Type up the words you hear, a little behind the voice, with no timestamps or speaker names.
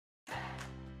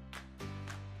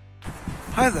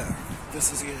Hi there, this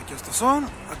is Erik Gustafsson,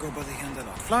 I go by the handle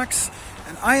 @flax,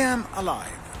 and I am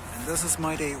alive. And this is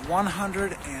my day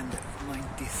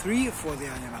 193 for the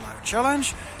I Am Alive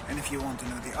challenge. And if you want to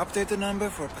know the updated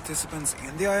number for participants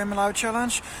in the I Am Alive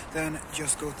challenge, then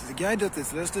just go to the guide that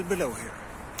is listed below here.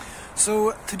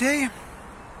 So today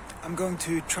I'm going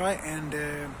to try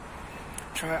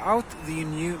out the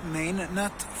new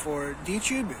Mainnet for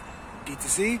DTube,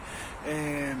 DTC.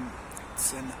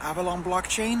 It's an Avalon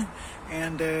blockchain,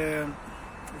 and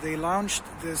they launched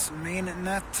this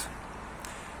Mainnet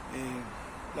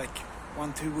like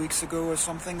 1-2 weeks ago or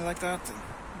something like that,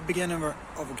 beginning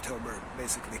of October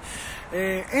basically.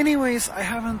 Anyways, I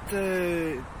haven't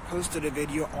posted a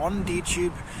video on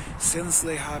DTube since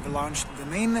they have launched the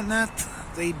Mainnet.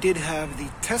 They did have the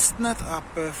testnet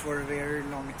up for a very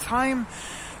long time,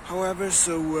 however,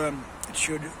 so it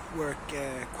should work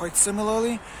quite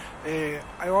similarly.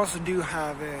 I also do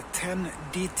have 10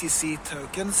 DTC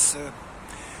tokens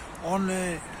on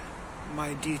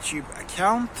my DTube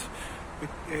account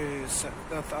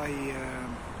that I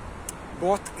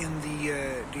bought in the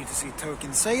DTC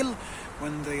token sale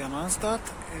when they announced that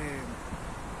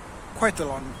quite a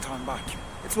long time back.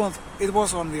 It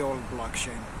was on the old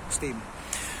blockchain, Steam.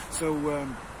 So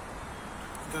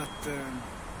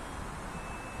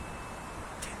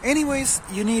anyways,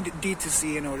 you need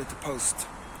DTC in order to post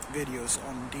videos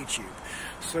on DTube.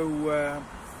 So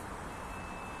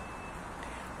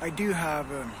I do have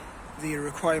the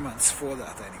requirements for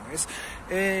that anyways.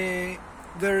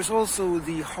 There's also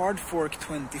the hard fork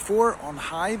 24 on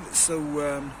Hive, so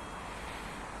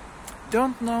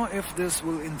don't know if this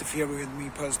will interfere with me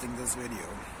posting this video.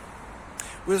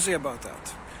 We'll see about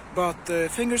that, but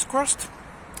fingers crossed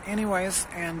anyways.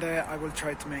 And I will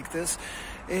try to make this.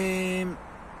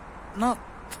 Not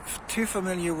too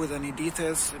familiar with any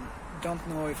details, don't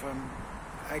know if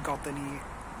I got any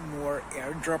more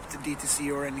airdropped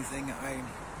DTC or anything. I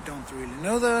don't really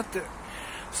know that,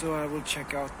 so I will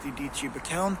check out the DTube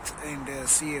account and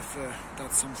see if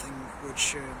that's something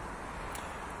which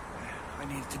I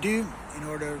need to do in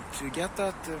order to get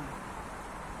that.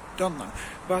 Don't know,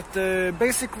 but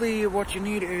basically what you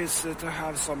need is to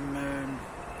have some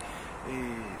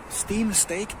Steam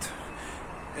staked.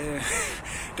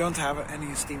 Don't have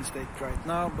any Steam staked right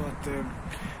now, but I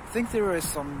think there is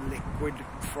some liquid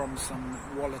from some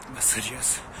wallet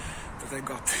messages that I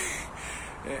got.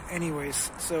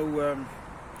 Anyways, so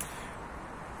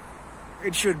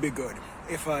it should be good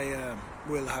if I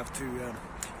will have to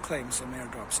claim some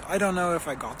airdrops. I don't know if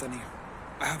I got any.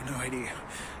 I have no idea,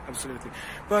 absolutely.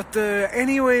 But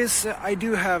anyways, I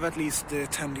do have at least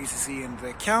 10 DTC in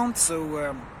the account,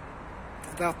 so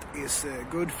that is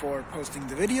good for posting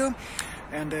the video,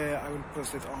 and I will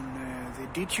post it on the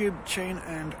DTube chain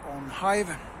and on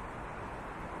Hive,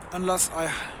 unless I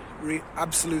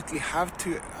absolutely have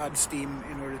to add Steam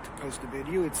in order to post the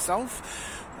video itself.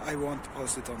 I won't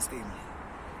post it on Steam.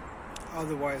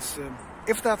 Otherwise,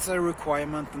 if that's a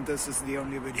requirement, then this is the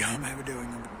only video I'm ever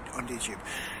doing on DTube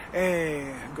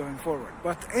going forward.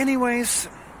 But anyways,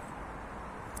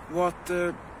 what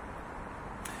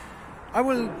I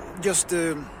will just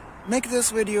make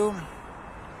this video,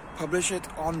 publish it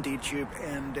on DTube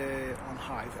and on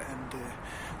Hive, and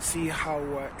see how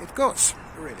it goes,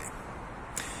 really,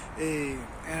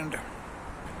 and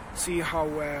see how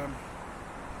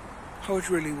it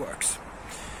really works.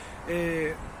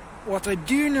 What I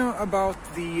do know about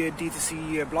the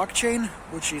DTC blockchain,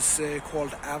 which is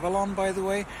called Avalon, by the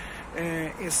way,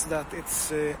 is that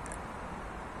it's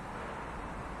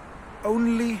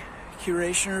only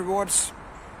curation rewards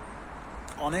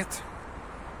on it,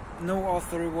 no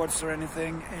author rewards or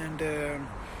anything, and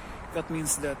that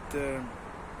means that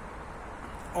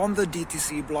on the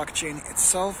DTC blockchain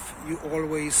itself you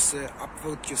always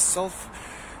upvote yourself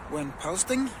when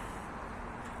posting,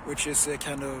 which is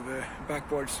kind of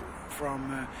backwards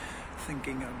from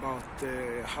thinking about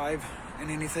Hive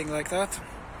and anything like that.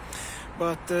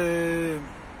 But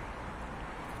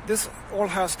this all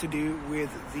has to do with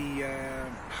the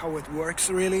how it works,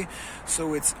 really.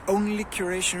 So it's only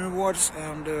curation rewards,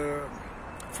 and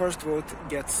first vote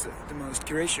gets the most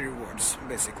curation rewards,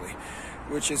 basically,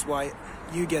 which is why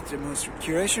you get the most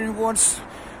curation rewards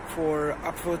for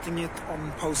upvoting it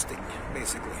on posting,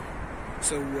 basically.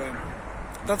 So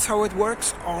that's how it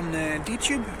works on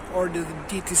DTube or the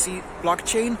DTC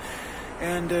blockchain,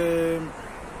 and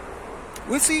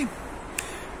we'll see.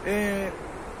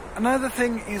 Another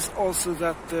thing is also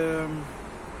that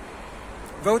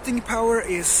voting power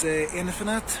is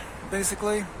infinite,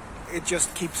 basically. It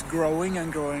just keeps growing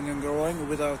and growing and growing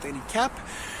without any cap.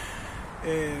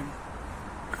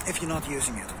 If you're not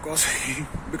using it, of course,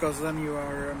 because then you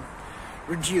are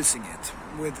reducing it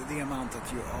with the amount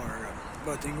that you are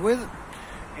voting with.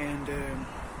 And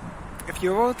if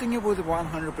you're voting with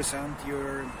 100%,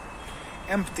 you're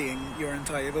emptying your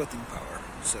entire voting power.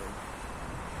 So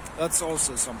that's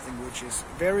also something which is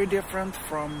very different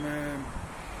from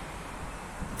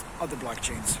other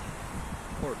blockchains,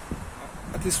 or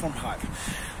at least from Hive.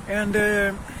 And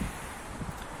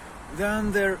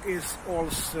then there is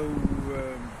also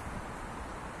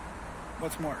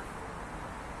what's more?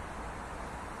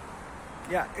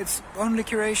 Yeah, it's only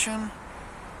curation,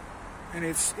 and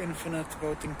it's infinite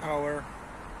voting power,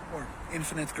 or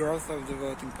infinite growth of the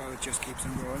voting power. It just keeps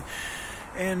on growing.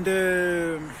 And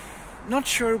not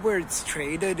sure where it's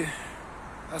traded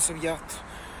as of yet.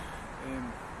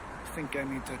 I think I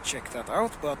need to check that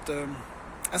out, but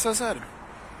as I said,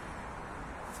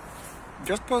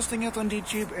 just posting it on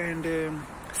DTube and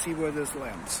see where this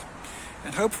lands.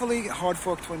 And hopefully Hard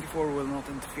Fork 24 will not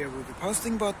interfere with the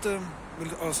posting, but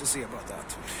we'll also see about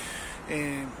that.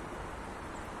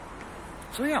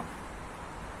 So yeah,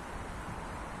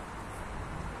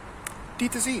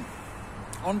 DTC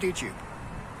on DTube.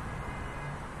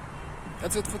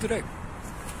 That's it for today.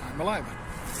 I'm alive.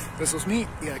 This was me,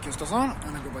 Erik Gustafsson,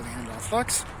 and I go by the handle of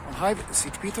Flux on Hive,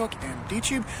 CTPtalk and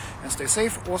DTube. And stay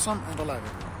safe, awesome, and alive,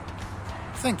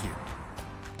 everyone. Thank you.